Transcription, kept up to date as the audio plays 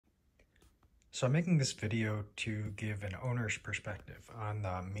So I'm making this video to give an owner's perspective on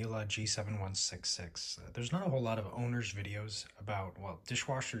the Miele G7166. There's not a whole lot of owner's videos about, well,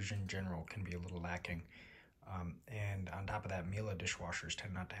 dishwashers in general can be a little lacking. And on top of that, Miele dishwashers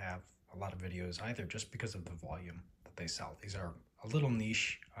tend not to have a lot of videos either, just because of the volume that they sell. These are a little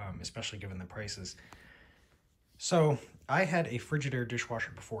niche, especially given the prices. So I had a Frigidaire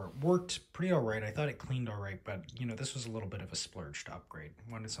dishwasher before. It worked pretty all right. I thought it cleaned all right, but this was a little bit of a splurge to upgrade.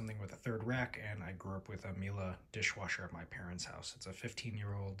 Wanted something with a third rack, and I grew up with a Miele dishwasher at my parents' house. It's a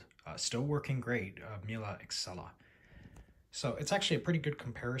 15-year-old, still working great, Miele Excella. So it's actually a pretty good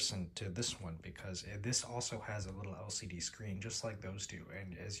comparison to this one because this also has a little LCD screen just like those do.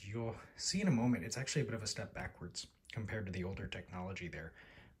 And as you'll see in a moment, it's actually a bit of a step backwards compared to the older technology there.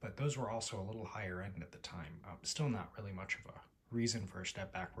 But those were also a little higher end at the time. Still not really much of a reason for a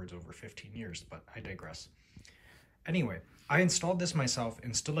step backwards over 15 years, but I digress. Anyway, I installed this myself.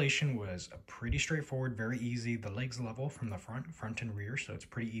 Installation was pretty straightforward, very easy. The legs level from the front and rear, so it's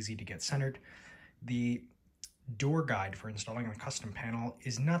pretty easy to get centered. The door guide for installing a custom panel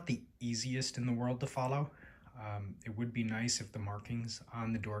is not the easiest in the world to follow. It would be nice if the markings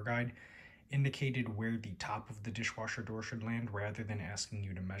on the door guide indicated where the top of the dishwasher door should land rather than asking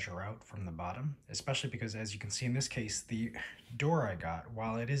you to measure out from the bottom, especially because, as you can see in this case, the door I got,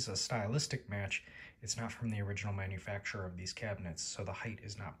 while it is a stylistic match, it's not from the original manufacturer of these cabinets, so the height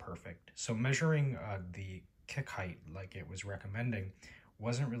is not perfect. So measuring the kick height like it was recommending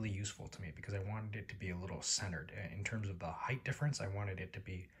wasn't really useful to me because I wanted it to be a little centered. In terms of the height difference, I wanted it to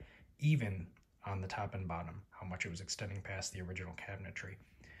be even on the top and bottom, how much it was extending past the original cabinetry.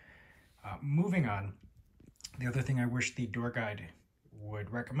 Moving on, the other thing I wish the door guide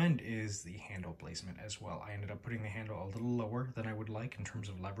would recommend is the handle placement as well. I ended up putting the handle a little lower than I would like in terms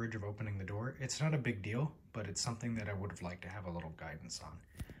of leverage of opening the door. It's not a big deal, but it's something that I would have liked to have a little guidance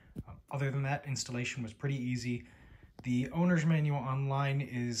on. Other than that, installation was pretty easy. The owner's manual online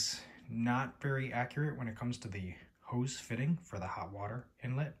is not very accurate when it comes to the hose fitting for the hot water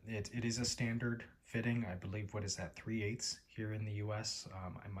inlet. It is a standard fitting. I believe, what is that, 3/8 here in the US?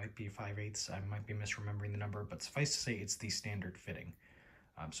 I might be 5/8. I might be misremembering the number, but suffice to say it's the standard fitting.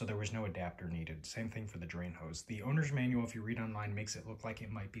 So there was no adapter needed. Same thing for the drain hose. The owner's manual, if you read online, makes it look like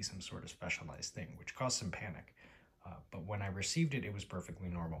it might be some sort of specialized thing, which caused some panic. But when I received it, it was perfectly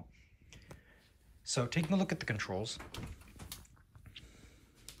normal. So taking a look at the controls,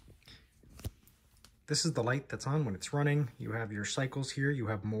 this is the light that's on when it's running. You have your cycles here. You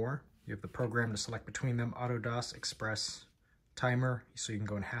have more. You have the program to select between them, AutoDos, Express, timer, so you can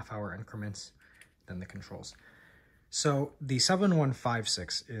go in half-hour increments, then the controls. So the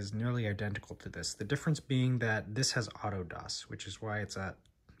 7156 is nearly identical to this. The difference being that this has AutoDos, which is why it's a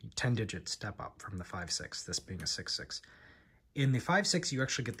 10-digit step up from the 5.6, this being a 6.6. In the 5.6, you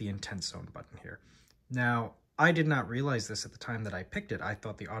actually get the Intense Zone button here. Now, I did not realize this at the time that I picked it. I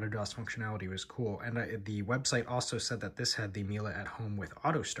thought the AutoDos functionality was cool, and the website also said that this had the Miele at home with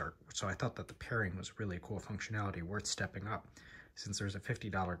Auto Start, so I thought that the pairing was really cool functionality, worth stepping up, since there's a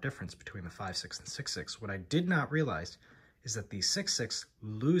 $50 difference between the 5.6 and 6.6. What I did not realize is that the 6.6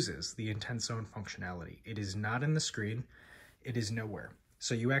 loses the Intense Zone functionality. It is not in the screen. It is nowhere.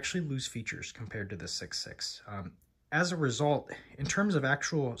 So you actually lose features compared to the 6.6. As a result, in terms of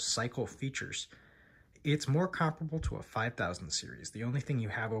actual cycle features, it's more comparable to a 5000 series. The only thing you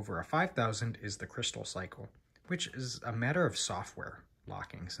have over a 5000 is the crystal cycle, which is a matter of software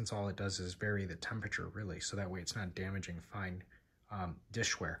locking, since all it does is vary the temperature, really, so that way it's not damaging fine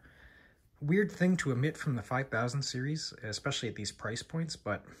dishware. Weird thing to omit from the 5000 series, especially at these price points,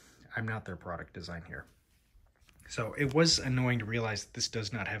 but I'm not their product design here. So it was annoying to realize that this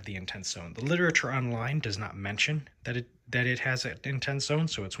does not have the Intense Zone. The literature online does not mention that it has an Intense Zone,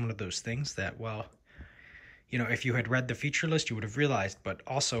 so it's one of those things that, well, if you had read the feature list, you would have realized, but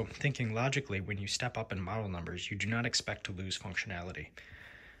also thinking logically, when you step up in model numbers, you do not expect to lose functionality.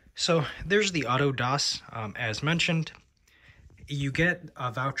 So there's the AutoDos. As mentioned, you get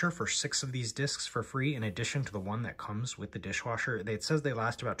a voucher for 6 of these discs for free, in addition to the one that comes with the dishwasher. It says they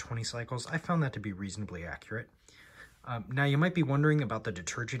last about 20 cycles. I found that to be reasonably accurate. Now, you might be wondering about the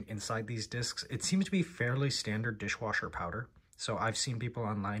detergent inside these discs. It seems to be fairly standard dishwasher powder. So I've seen people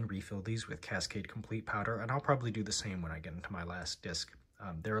online refill these with Cascade Complete powder, and I'll probably do the same when I get into my last disc.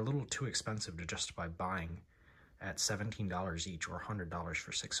 They're a little too expensive to justify buying at $17 each or $100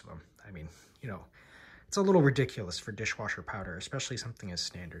 for 6 of them. I mean, it's a little ridiculous for dishwasher powder, especially something as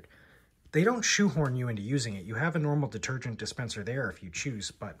standard. They don't shoehorn you into using it. You have a normal detergent dispenser there if you choose,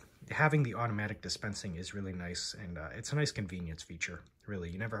 but having the automatic dispensing is really nice, and it's a nice convenience feature,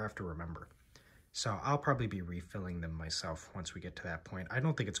 really. You never have to remember. So I'll probably be refilling them myself once we get to that point. I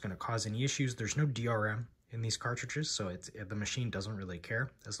don't think it's going to cause any issues. There's no DRM in these cartridges, so the machine doesn't really care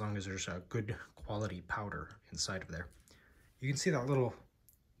as long as there's a good quality powder inside of there. You can see that little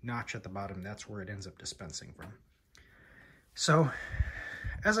notch at the bottom. That's where it ends up dispensing from. So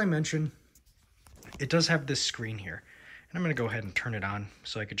as I mentioned, it does have this screen here, and I'm going to go ahead and turn it on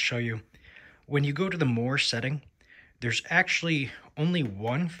so I could show you. When you go to the more setting, there's actually only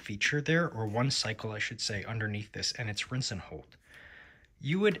one feature there, or one cycle I should say, underneath this, and it's rinse and hold.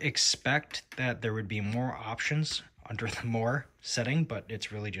 You would expect that there would be more options under the more setting, but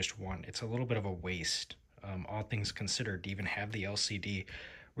it's really just one. It's a little bit of a waste, all things considered, to even have the LCD.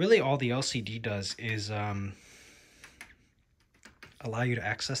 Really all the LCD does is allow you to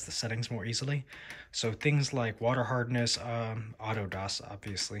access the settings more easily. So things like water hardness, AutoDos,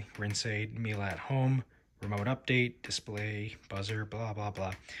 obviously, rinse aid, Miele at home, remote update, display, buzzer, blah, blah,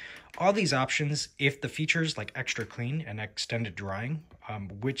 blah. All these options, if the features like extra clean and extended drying,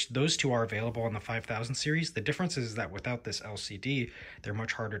 which those two are available on the 5000 series, the difference is that without this LCD, they're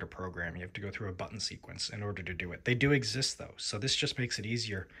much harder to program. You have to go through a button sequence in order to do it. They do exist though, so this just makes it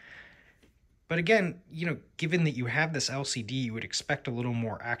easier. But again, you know, given that you have this LCD, you would expect a little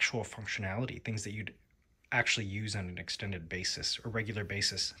more actual functionality, things that you'd actually use on an extended basis or regular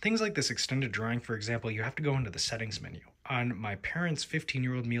basis. Things like this extended drying, for example, you have to go into the settings menu. On my parents'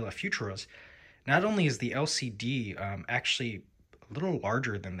 15-year-old Miele Futuros, not only is the LCD actually a little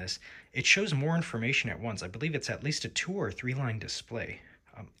larger than this, it shows more information at once. I believe it's at least a 2 or 3 line display.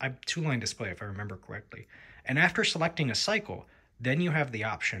 2-line display if I remember correctly. And after selecting a cycle, then you have the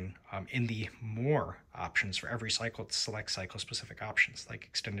option in the more options for every cycle to select cycle-specific options like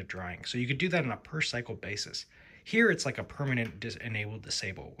extended drying. So you could do that on a per cycle basis. Here it's like a permanent enable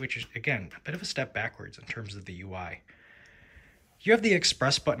disable, which is, again, a bit of a step backwards in terms of the UI. You have the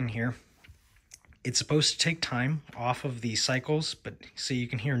express button here. It's supposed to take time off of the cycles, but see, you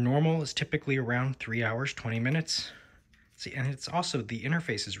can hear normal is typically around 3 hours, 20 minutes. See, and it's also, the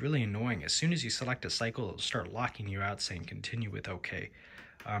interface is really annoying. As soon as you select a cycle, it'll start locking you out saying continue with OK.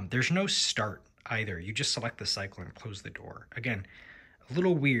 There's no start either. You just select the cycle and close the door. Again, a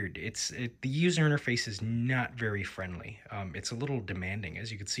little weird. The user interface is not very friendly. It's a little demanding.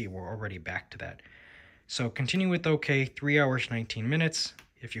 As you can see, we're already back to that. So continue with OK, 3 hours, 19 minutes.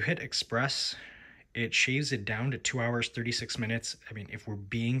 If you hit express, it shaves it down to 2 hours, 36 minutes. I mean, if we're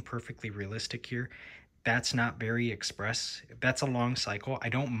being perfectly realistic here, that's not very express. That's a long cycle. I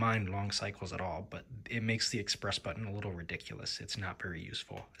don't mind long cycles at all, but it makes the express button a little ridiculous. It's not very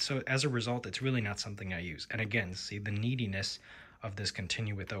useful. So as a result, it's really not something I use. And again, see the neediness of this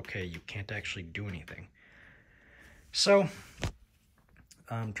continue with OK. You can't actually do anything. So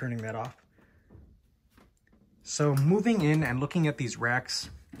I'm turning that off. So moving in and looking at these racks.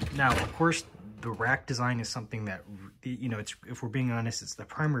 Now, of course, the rack design is something that, you know, if we're being honest, it's the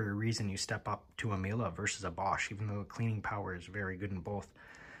primary reason you step up to a Miele versus a Bosch, even though the cleaning power is very good in both.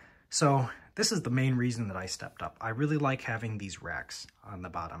 So this is the main reason that I stepped up. I really like having these racks on the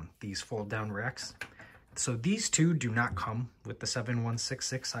bottom, these fold down racks. So these two do not come with the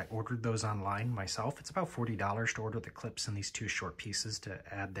 7166. I ordered those online myself. It's about $40 to order the clips and these two short pieces to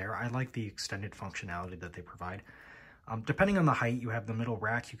add there. I like the extended functionality that they provide. Depending on the height, you have the middle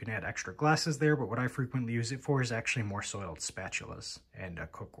rack. You can add extra glasses there, but what I frequently use it for is actually more soiled spatulas and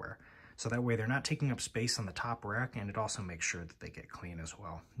cookware. So that way they're not taking up space on the top rack, and it also makes sure that they get clean as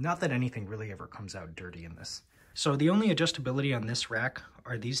well. Not that anything really ever comes out dirty in this. So the only adjustability on this rack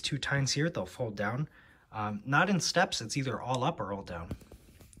are these two tines here. They'll fold down. Not in steps. It's either all up or all down.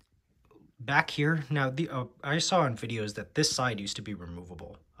 Back here, now I saw in videos that this side used to be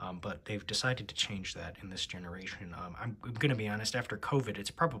removable. But they've decided to change that in this generation. I'm going to be honest, after COVID,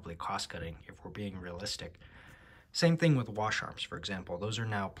 it's probably cost-cutting if we're being realistic. Same thing with wash arms, for example. Those are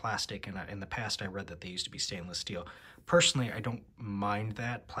now plastic, and in the past I read that they used to be stainless steel. Personally, I don't mind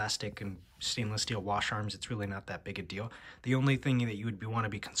that. Plastic and stainless steel wash arms, it's really not that big a deal. The only thing that you would want to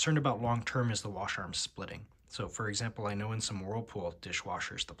be concerned about long-term is the wash arms splitting. So, for example, I know in some Whirlpool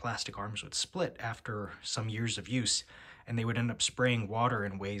dishwashers, the plastic arms would split after some years of use, and they would end up spraying water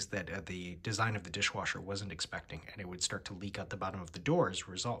in ways that the design of the dishwasher wasn't expecting, and it would start to leak out the bottom of the door as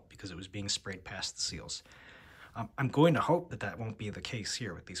a result because it was being sprayed past the seals. I'm going to hope that that won't be the case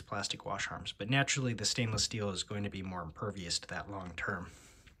here with these plastic wash arms, but naturally the stainless steel is going to be more impervious to that long term.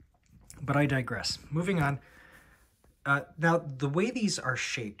 But I digress. Moving on. Now, the way these are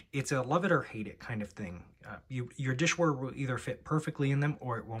shaped, it's a love it or hate it kind of thing. Your dishware will either fit perfectly in them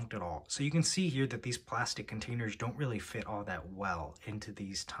or it won't at all. So you can see here that these plastic containers don't really fit all that well into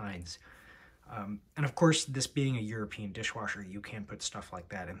these tines. And of course, this being a European dishwasher, you can't put stuff like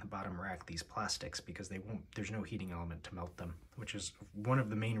that in the bottom rack, these plastics, because there's no heating element to melt them, which is one of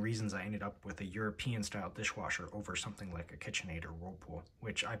the main reasons I ended up with a European style dishwasher over something like a KitchenAid or Whirlpool,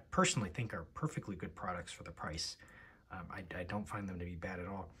 which I personally think are perfectly good products for the price. I don't find them to be bad at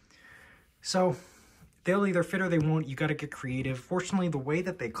all. So they'll either fit or they won't. You got to get creative. Fortunately, the way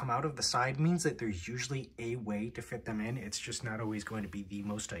that they come out of the side means that there's usually a way to fit them in. It's just not always going to be the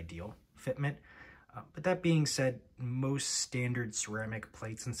most ideal fitment. But that being said, most standard ceramic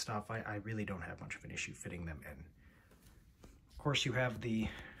plates and stuff, I really don't have much of an issue fitting them in. Of course, you have the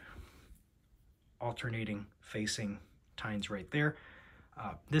alternating facing tines right there.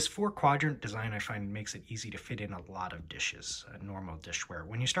 This 4-quadrant design I find makes it easy to fit in a lot of dishes, normal dishware.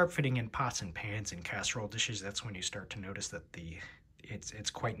 When you start fitting in pots and pans and casserole dishes, that's when you start to notice that it's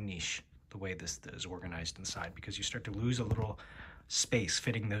quite niche the way this is organized inside, because you start to lose a little space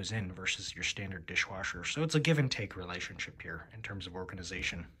fitting those in versus your standard dishwasher. So it's a give and take relationship here in terms of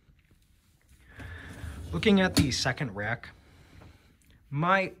organization. Looking at the second rack,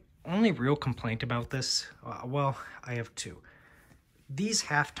 my only real complaint about this, well, I have two. These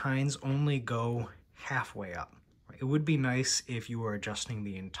half tines only go halfway up. It would be nice if you were adjusting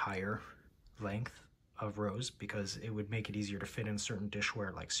the entire length of rows, because it would make it easier to fit in certain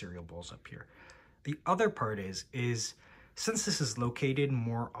dishware like cereal bowls up here. The other part is since this is located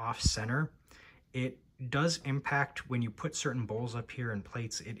more off center, it does impact when you put certain bowls up here and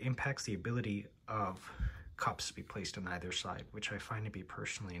plates, it impacts the ability of cups to be placed on either side, which I find to be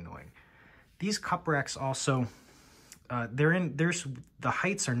personally annoying. These cup racks also, the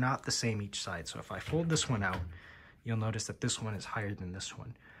heights are not the same each side. So if I fold this one out, you'll notice that this one is higher than this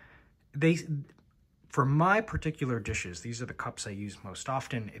one. For my particular dishes, these are the cups I use most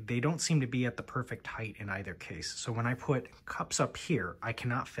often, they don't seem to be at the perfect height in either case. So when I put cups up here, I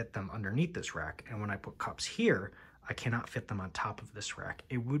cannot fit them underneath this rack. And when I put cups here, I cannot fit them on top of this rack.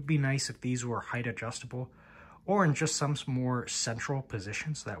 It would be nice if these were height adjustable or in just some more central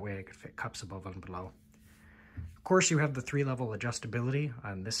position, so that way I could fit cups above and below. Of course, you have the 3-level adjustability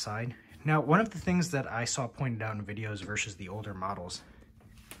on this side. Now, one of the things that I saw pointed out in videos versus the older models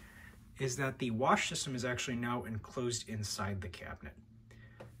is that the wash system is actually now enclosed inside the cabinet.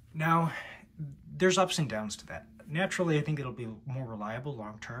 Now, there's ups and downs to that. Naturally, I think it'll be more reliable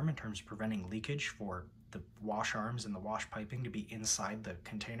long-term in terms of preventing leakage for the wash arms and the wash piping to be inside the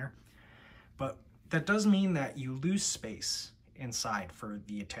container. But that does mean that you lose space inside for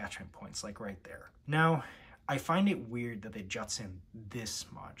the attachment points, like right there. Now, I find it weird that it juts in this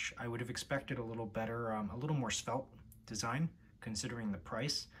much. I would have expected a little better, a little more svelte design, considering the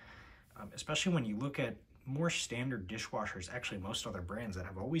price. Especially when you look at more standard dishwashers, actually most other brands that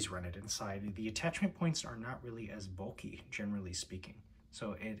have always run it inside, the attachment points are not really as bulky, generally speaking.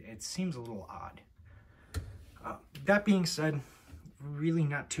 So it seems a little odd. That being said, really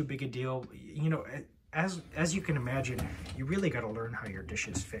not too big a deal. You know, as you can imagine, you really got to learn how your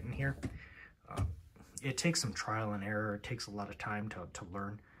dishes fit in here. It takes some trial and error. It takes a lot of time to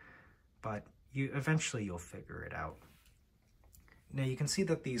learn, but eventually you'll figure it out. Now you can see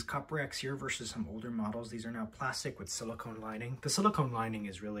that these cup racks here versus some older models, these are now plastic with silicone lining. The silicone lining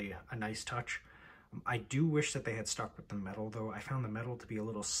is really a nice touch. I do wish that they had stuck with the metal though. I found the metal to be a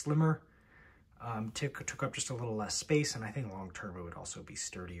little slimmer, took up just a little less space, and I think long term it would also be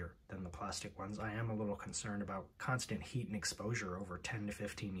sturdier than the plastic ones. I am a little concerned about constant heat and exposure over 10 to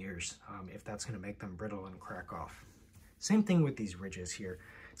 15 years, if that's going to make them brittle and crack off. Same thing with these ridges here.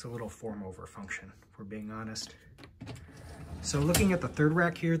 It's a little form over function, if we're being honest. So looking at the third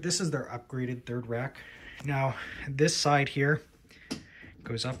rack here, this is their upgraded third rack. Now, this side here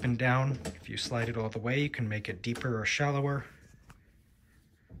goes up and down. If you slide it all the way, you can make it deeper or shallower.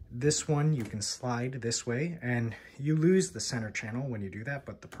 This one you can slide this way, and you lose the center channel when you do that,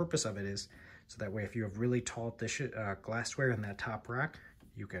 but the purpose of it is so that way if you have really tall glassware in that top rack,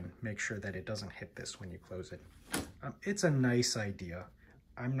 you can make sure that it doesn't hit this when you close it. It's a nice idea.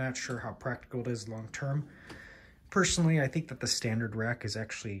 I'm not sure how practical it is long term. Personally, I think that the standard rack is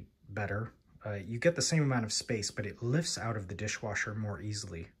actually better. You get the same amount of space, but it lifts out of the dishwasher more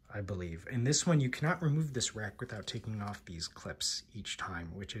easily, I believe. In this one, you cannot remove this rack without taking off these clips each time,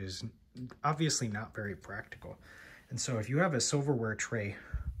 which is obviously not very practical. And so if you have a silverware tray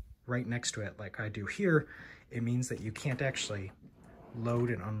right next to it, like I do here, it means that you can't actually load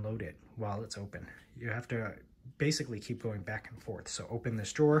and unload it while it's open. You have to basically keep going back and forth. So open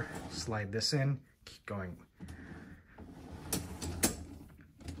this drawer, slide this in, keep going.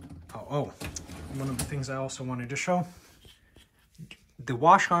 Oh, one of the things I also wanted to show, The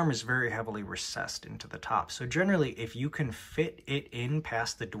wash arm is very heavily recessed into the top. So generally, if you can fit it in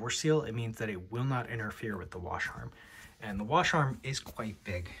past the door seal, it means that it will not interfere with the wash arm. And the wash arm is quite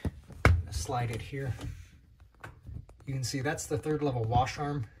big. Slide it here. You can see that's the 3rd level wash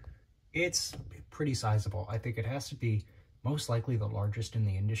arm. It's pretty sizable. I think it has to be most likely the largest in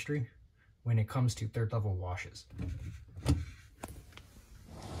the industry when it comes to 3rd level washes.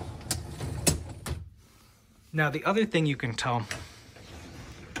 Now, the other thing you can tell,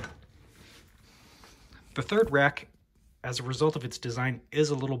 the 3rd rack, as a result of its design, is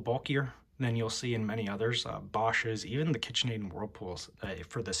a little bulkier than you'll see in many others. Bosch's, even the KitchenAid and Whirlpool's,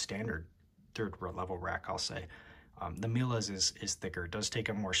 for the standard 3rd level rack, I'll say. The Miele's is thicker, it does take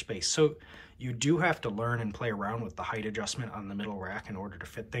up more space. So you do have to learn and play around with the height adjustment on the middle rack in order to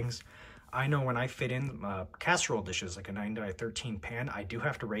fit things. I know when I fit in casserole dishes, like a 9x13 pan, I do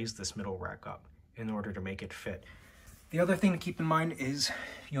have to raise this middle rack up in order to make it fit. The other thing to keep in mind is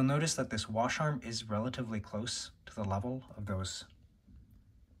you'll notice that this wash arm is relatively close to the level of those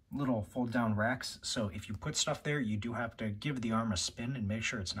little fold down racks. So if you put stuff there, you do have to give the arm a spin and make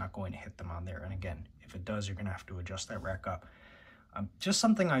sure it's not going to hit them on there. And again, if it does, you're going to have to adjust that rack up. Just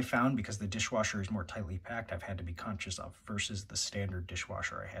something I found, because the dishwasher is more tightly packed, I've had to be conscious of versus the standard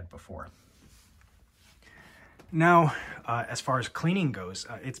dishwasher I had before. Now, as far as cleaning goes,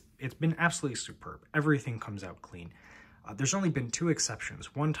 it's been absolutely superb. Everything comes out clean. There's only been 2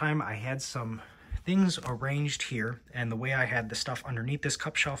 exceptions. One time I had some things arranged here, and the way I had the stuff underneath this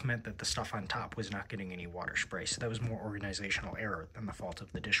cup shelf meant that the stuff on top was not getting any water spray. So that was more organizational error than the fault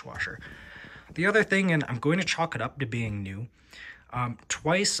of the dishwasher. The other thing, and I'm going to chalk it up to being new,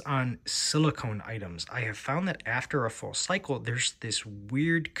 twice on silicone items, I have found that after a full cycle, there's this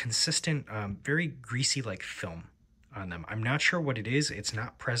weird, consistent, very greasy-like film on them. I'm not sure what it is. It's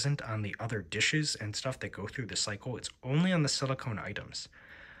not present on the other dishes and stuff that go through the cycle. It's only on the silicone items.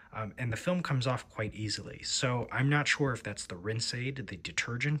 And the film comes off quite easily. So I'm not sure if that's the rinse aid, the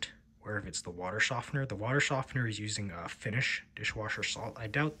detergent, or if it's the water softener. The water softener is using a Finish dishwasher salt. I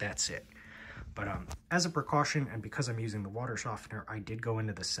doubt that's it. But as a precaution, and because I'm using the water softener, I did go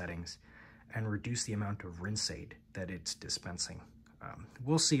into the settings and reduce the amount of rinse aid that it's dispensing.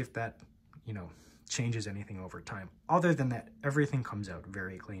 We'll see if that, changes anything over time. Other than that, everything comes out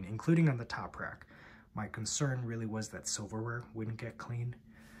very clean, including on the top rack. My concern really was that silverware wouldn't get cleaned.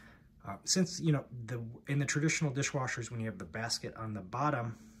 Since, in the traditional dishwashers, when you have the basket on the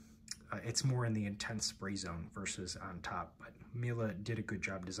bottom, it's more in the intense spray zone versus on top. But Miele did a good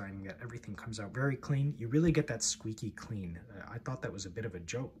job designing that. Everything comes out very clean. You really get that squeaky clean. I thought that was a bit of a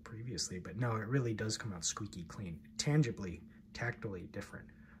joke previously, but no, it really does come out squeaky clean. Tangibly, tactily different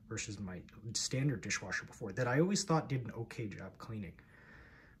versus my standard dishwasher before that I always thought did an okay job cleaning.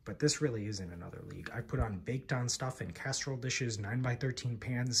 But this really is in another league. I put on baked on stuff in casserole dishes, 9x13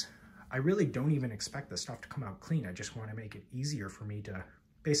 pans. I really don't even expect the stuff to come out clean. I just want to make it easier for me to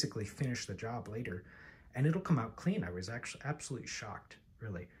basically finish the job later, and it'll come out clean. I was actually absolutely shocked,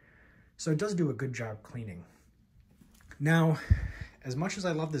 really. So it does do a good job cleaning. Now, as much as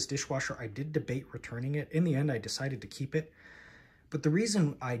I love this dishwasher, I did debate returning it. In the end, I decided to keep it. But the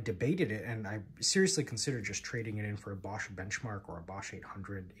reason I debated it, and I seriously considered just trading it in for a Bosch Benchmark or a Bosch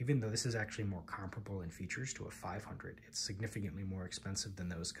 800, even though this is actually more comparable in features to a 500, it's significantly more expensive than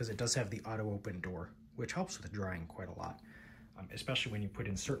those because it does have the auto open door, which helps with drying quite a lot, especially when you put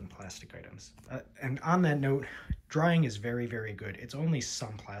in certain plastic items. And on that note, drying is very, very good. It's only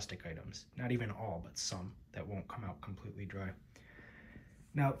some plastic items, not even all, but some that won't come out completely dry.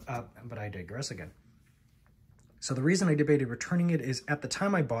 Now, but I digress again. So the reason I debated returning it is at the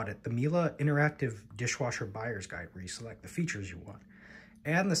time I bought it, the Miele Interactive Dishwasher Buyer's Guide, where you select the features you want,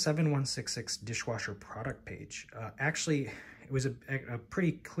 and the 7166 dishwasher product page, actually, it was a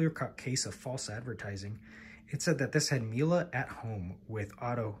pretty clear-cut case of false advertising. It said that this had Miele at home with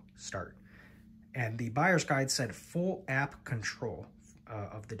auto start. And the buyer's guide said full app control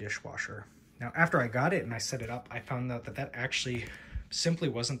of the dishwasher. Now, after I got it and I set it up, I found out that that actually simply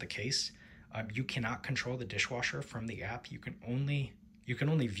wasn't the case. You cannot control the dishwasher from the app. You can only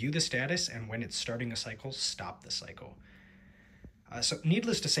view the status, and when it's starting a cycle, stop the cycle. So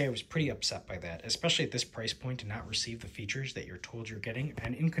needless to say, I was pretty upset by that, especially at this price point, to not receive the features that you're told you're getting.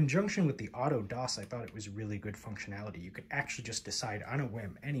 And in conjunction with the AutoDos, I thought it was really good functionality. You could actually just decide on a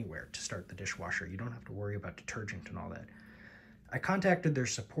whim anywhere to start the dishwasher. You don't have to worry about detergent and all that. I contacted their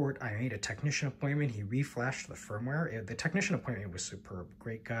support. I made a technician appointment. He reflashed the firmware. The technician appointment was superb.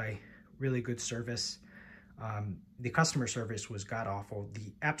 Great guy. Really good service. The customer service was god-awful.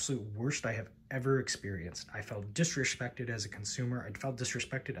 The absolute worst I have ever experienced. I felt disrespected as a consumer. I felt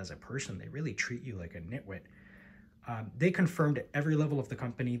disrespected as a person. They really treat you like a nitwit. They confirmed at every level of the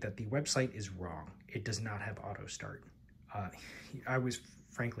company that the website is wrong. It does not have auto start. I was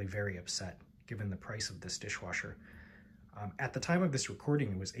frankly very upset given the price of this dishwasher. At the time of this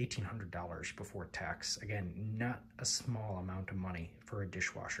recording, it was $1,800 before tax. Again, not a small amount of money for a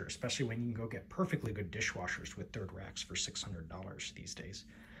dishwasher, especially when you can go get perfectly good dishwashers with third racks for $600 these days.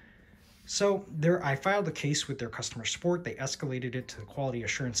 So I filed a case with their customer support. They escalated it to the quality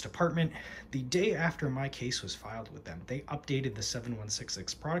assurance department. The day after my case was filed with them, they updated the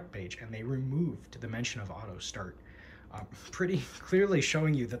 7166 product page and they removed the mention of auto start. Pretty clearly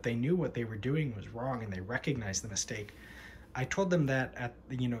showing you that they knew what they were doing was wrong and they recognized the mistake. I told them that at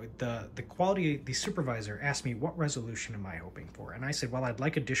the supervisor asked me, what resolution am I hoping for? And I said, well, I'd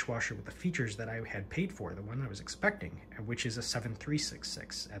like a dishwasher with the features that I had paid for, the one I was expecting, which is a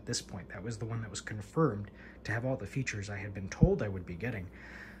 7366 at this point. That was the one that was confirmed to have all the features I had been told I would be getting.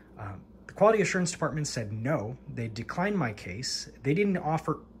 The quality assurance department said no. They declined my case. They didn't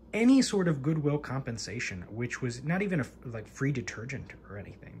offer any sort of goodwill compensation, which was not even like free detergent or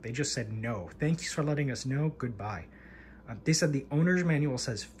anything. They just said no. Thanks for letting us know. Goodbye. They said the owner's manual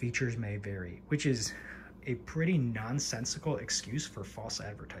says features may vary, which is a pretty nonsensical excuse for false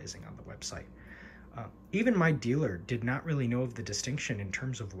advertising on the website. Even my dealer did not really know of the distinction in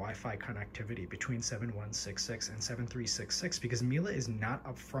terms of Wi-Fi connectivity between 7166 and 7366 because Miele is not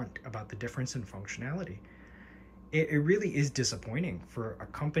upfront about the difference in functionality. It really is disappointing for a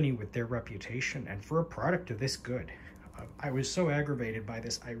company with their reputation and for a product this good. I was so aggravated by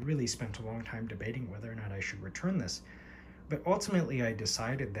this, I really spent a long time debating whether or not I should return this. But ultimately, I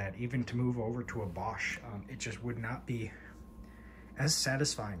decided that even to move over to a Bosch, it just would not be as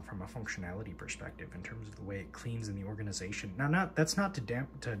satisfying from a functionality perspective in terms of the way it cleans in the organization. Now, that's not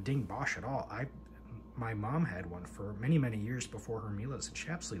to ding Bosch at all. My mom had one for many, many years before her Miele's, and she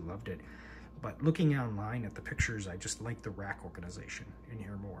absolutely loved it. But looking online at the pictures, I just like the rack organization in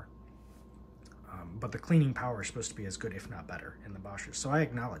here more. But the cleaning power is supposed to be as good, if not better, in the Bosches. So I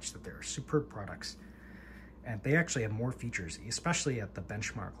acknowledge that there are superb products. And they actually have more features, especially at the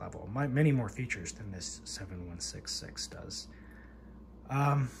benchmark level. Many more features than this 7166 does.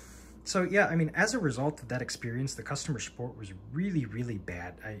 So yeah, I mean, as a result of that experience, the customer support was really, really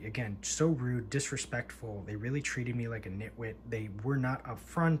bad. Again, so rude, disrespectful. They really treated me like a nitwit. They were not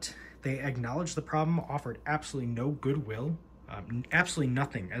upfront. They acknowledged the problem, offered absolutely no goodwill, absolutely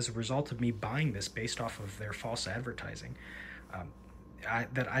nothing as a result of me buying this based off of their false advertising.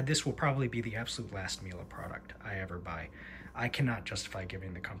 This will probably be the absolute last Miele product I ever buy. I cannot justify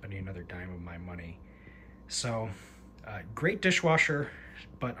giving the company another dime of my money. So, great dishwasher,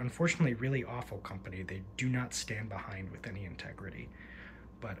 but unfortunately really awful company. They do not stand behind with any integrity.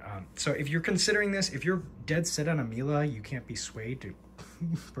 But, so if you're considering this, if you're dead set on a Miele, you can't be swayed to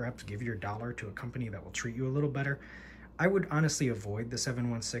perhaps give your dollar to a company that will treat you a little better. I would honestly avoid the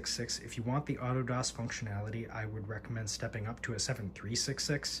 7166. If you want the AutoDos functionality, I would recommend stepping up to a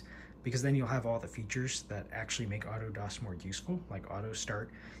 7366 because then you'll have all the features that actually make AutoDos more useful, like auto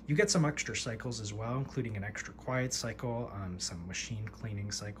start. You get some extra cycles as well, including an extra quiet cycle, some machine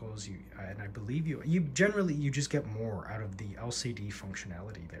cleaning cycles, and I believe you just get more out of the LCD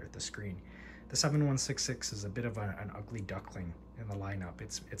functionality there at the screen. The 7166 is a bit of an ugly duckling in the lineup.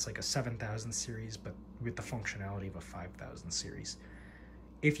 It's like a 7000 series, but with the functionality of a 5000 series.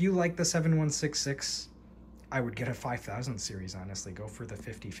 If you like the 7166, I would get a 5000 series, honestly. Go for the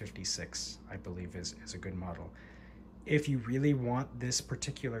 5056, I believe is a good model. If you really want this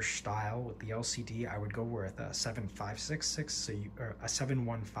particular style with the LCD, I would go with a 7566, or a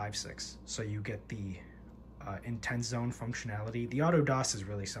 7156, so you get the intense zone functionality. The AutoDos is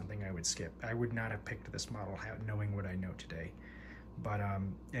really something I would skip. I would not have picked this model knowing what I know today. But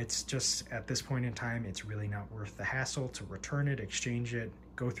it's just, at this point in time, it's really not worth the hassle to return it, exchange it,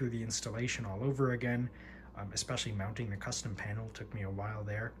 go through the installation all over again, especially mounting the custom panel took me a while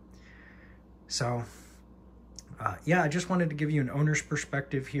there. So, yeah, I just wanted to give you an owner's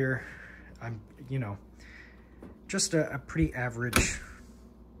perspective here. I'm, just a pretty average,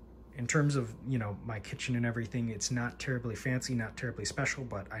 in terms of, my kitchen and everything. It's not terribly fancy, not terribly special,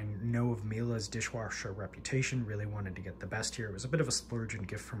 but I know of Miele's dishwasher reputation, really wanted to get the best here. It was a bit of a splurge and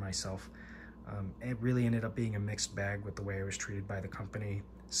gift for myself. It really ended up being a mixed bag with the way I was treated by the company.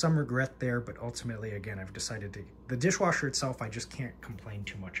 Some regret there, but ultimately, again, I've decided to... The dishwasher itself, I just can't complain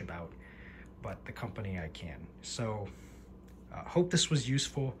too much about, but the company I can. So, hope this was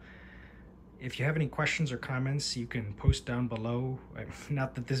useful. If you have any questions or comments, you can post down below.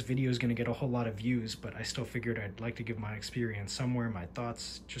 Not that this video is going to get a whole lot of views, but I still figured I'd like to give my experience somewhere, my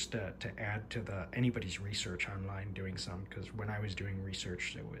thoughts, just to add to anybody's research online doing some, because when I was doing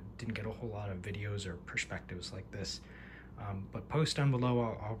research, it didn't get a whole lot of videos or perspectives like this. But post down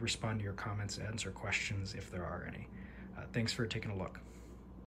below, I'll respond to your comments, answer questions if there are any. Thanks for taking a look.